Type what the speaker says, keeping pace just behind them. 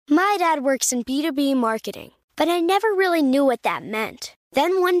My dad works in B2B marketing, but I never really knew what that meant.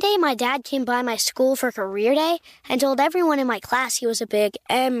 Then one day my dad came by my school for career day and told everyone in my class he was a big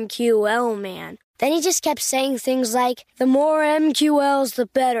MQL man. Then he just kept saying things like, the more MQLs, the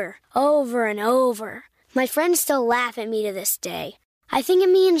better, over and over. My friends still laugh at me to this day. I think it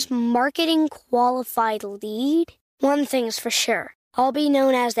means marketing qualified lead. One thing's for sure, I'll be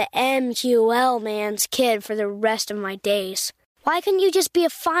known as the MQL man's kid for the rest of my days. Why couldn't you just be a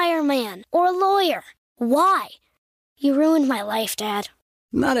fireman or a lawyer? Why? You ruined my life, Dad.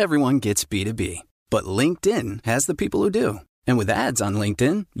 Not everyone gets B2B, but LinkedIn has the people who do. And with ads on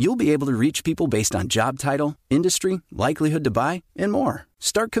LinkedIn, you'll be able to reach people based on job title, industry, likelihood to buy, and more.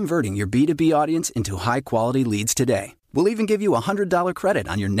 Start converting your B2B audience into high-quality leads today. We'll even give you a $100 credit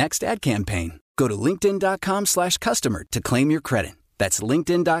on your next ad campaign. Go to linkedin.com/customer to claim your credit. That's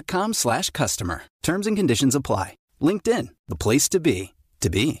linkedin.com/customer. Terms and conditions apply. LinkedIn, the place to be, to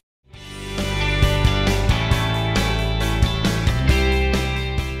be.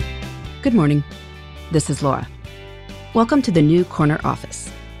 Good morning. This is Laura. Welcome to the New Corner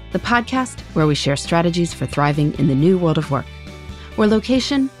Office, the podcast where we share strategies for thriving in the new world of work, where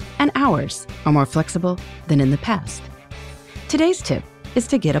location and hours are more flexible than in the past. Today's tip is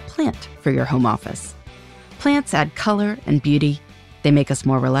to get a plant for your home office. Plants add color and beauty. They make us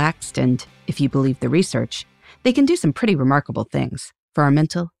more relaxed, and if you believe the research, they can do some pretty remarkable things for our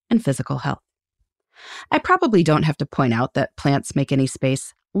mental and physical health. I probably don't have to point out that plants make any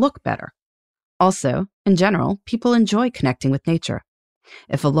space look better. Also, in general, people enjoy connecting with nature.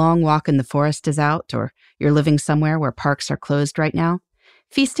 If a long walk in the forest is out, or you're living somewhere where parks are closed right now,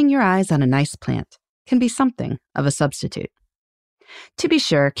 feasting your eyes on a nice plant can be something of a substitute. To be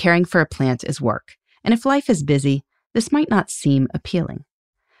sure, caring for a plant is work, and if life is busy, this might not seem appealing.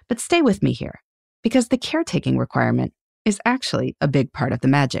 But stay with me here, because the caretaking requirement is actually a big part of the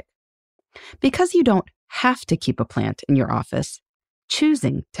magic. Because you don't have to keep a plant in your office,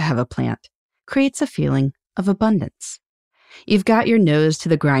 choosing to have a plant creates a feeling of abundance. You've got your nose to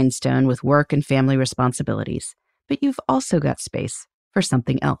the grindstone with work and family responsibilities, but you've also got space for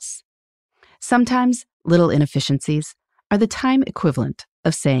something else. Sometimes little inefficiencies are the time equivalent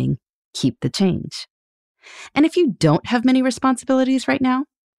of saying, keep the change. And if you don't have many responsibilities right now,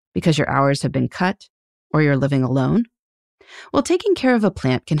 because your hours have been cut or you're living alone, well, taking care of a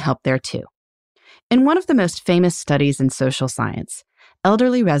plant can help there too. In one of the most famous studies in social science,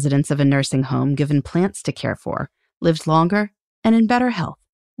 elderly residents of a nursing home given plants to care for lived longer and in better health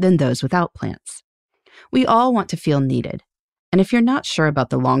than those without plants. We all want to feel needed, and if you're not sure about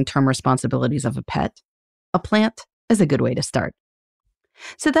the long-term responsibilities of a pet, a plant is a good way to start.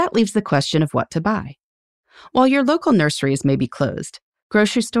 So that leaves the question of what to buy. While your local nurseries may be closed,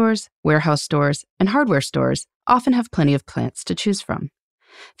 grocery stores, warehouse stores, and hardware stores often have plenty of plants to choose from.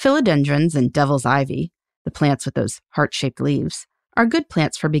 Philodendrons and devil's ivy, the plants with those heart-shaped leaves, are good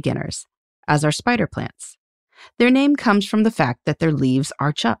plants for beginners, as are spider plants. Their name comes from the fact that their leaves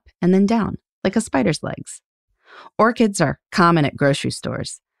arch up and then down, like a spider's legs. Orchids are common at grocery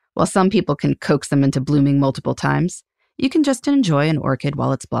stores. While some people can coax them into blooming multiple times, you can just enjoy an orchid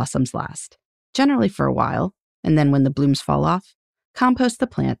while its blossoms last, generally for a while, and then when the blooms fall off, compost the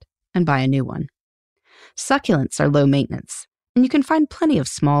plant and buy a new one. Succulents are low maintenance, and you can find plenty of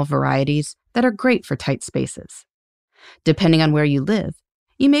small varieties that are great for tight spaces. Depending on where you live,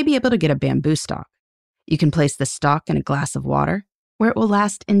 you may be able to get a bamboo stalk. You can place the stalk in a glass of water where it will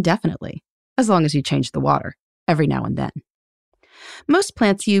last indefinitely, as long as you change the water every now and then. Most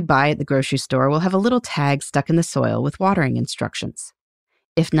plants you buy at the grocery store will have a little tag stuck in the soil with watering instructions.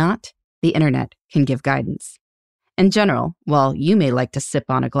 If not, the internet can give guidance. In general, while you may like to sip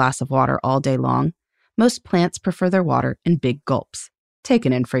on a glass of water all day long, most plants prefer their water in big gulps,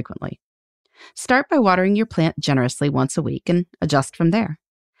 taken in frequently. Start by watering your plant generously once a week and adjust from there.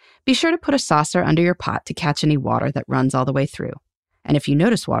 Be sure to put a saucer under your pot to catch any water that runs all the way through. And if you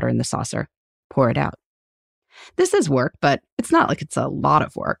notice water in the saucer, pour it out. This is work, but it's not like it's a lot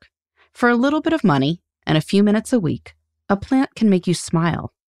of work. For a little bit of money and a few minutes a week, a plant can make you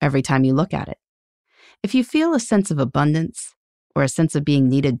smile every time you look at it. If you feel a sense of abundance or a sense of being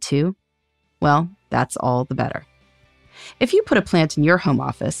needed too, well, that's all the better. If you put a plant in your home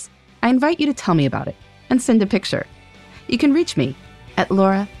office, I invite you to tell me about it and send a picture. You can reach me at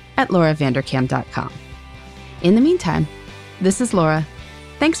laura@lauravanderkam.com. In the meantime, this is Laura.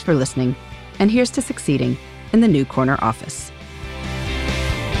 Thanks for listening, and here's to succeeding in the New Corner Office.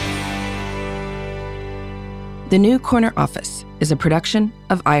 The New Corner Office is a production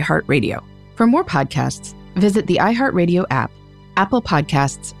of iHeartRadio. For more podcasts, visit the iHeartRadio app, Apple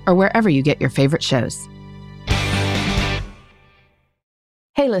Podcasts, or wherever you get your favorite shows.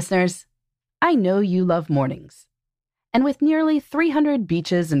 Hey listeners, I know you love mornings. And with nearly 300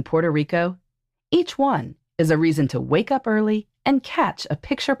 beaches in Puerto Rico, each one is a reason to wake up early and catch a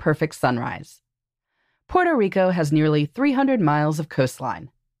picture-perfect sunrise. Puerto Rico has nearly 300 miles of coastline,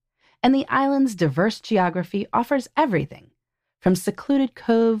 and the island's diverse geography offers everything from secluded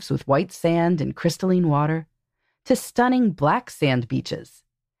coves with white sand and crystalline water to stunning black sand beaches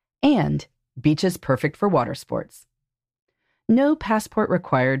and beaches perfect for water sports. No passport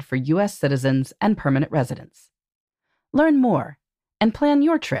required for U.S. citizens and permanent residents. Learn more and plan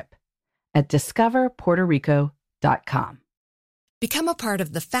your trip at discoverpuertorico.com. Become a part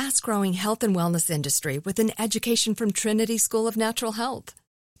of the fast-growing health and wellness industry with an education from Trinity School of Natural Health.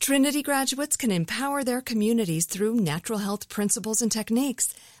 Trinity graduates can empower their communities through natural health principles and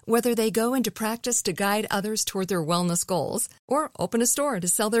techniques, whether they go into practice to guide others toward their wellness goals or open a store to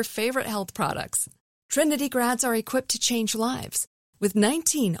sell their favorite health products. Trinity grads are equipped to change lives with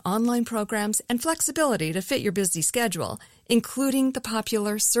 19 online programs and flexibility to fit your busy schedule, including the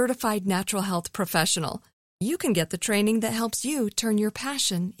popular Certified Natural Health Professional. You can get the training that helps you turn your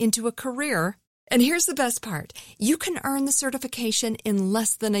passion into a career. And here's the best part. You can earn the certification in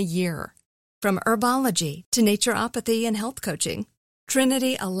less than a year. From herbology to naturopathy and health coaching,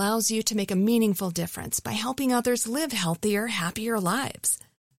 Trinity allows you to make a meaningful difference by helping others live healthier, happier lives.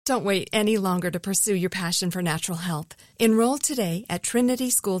 Don't wait any longer to pursue your passion for natural health. Enroll today at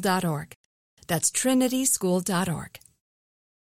trinityschool.org. That's trinityschool.org.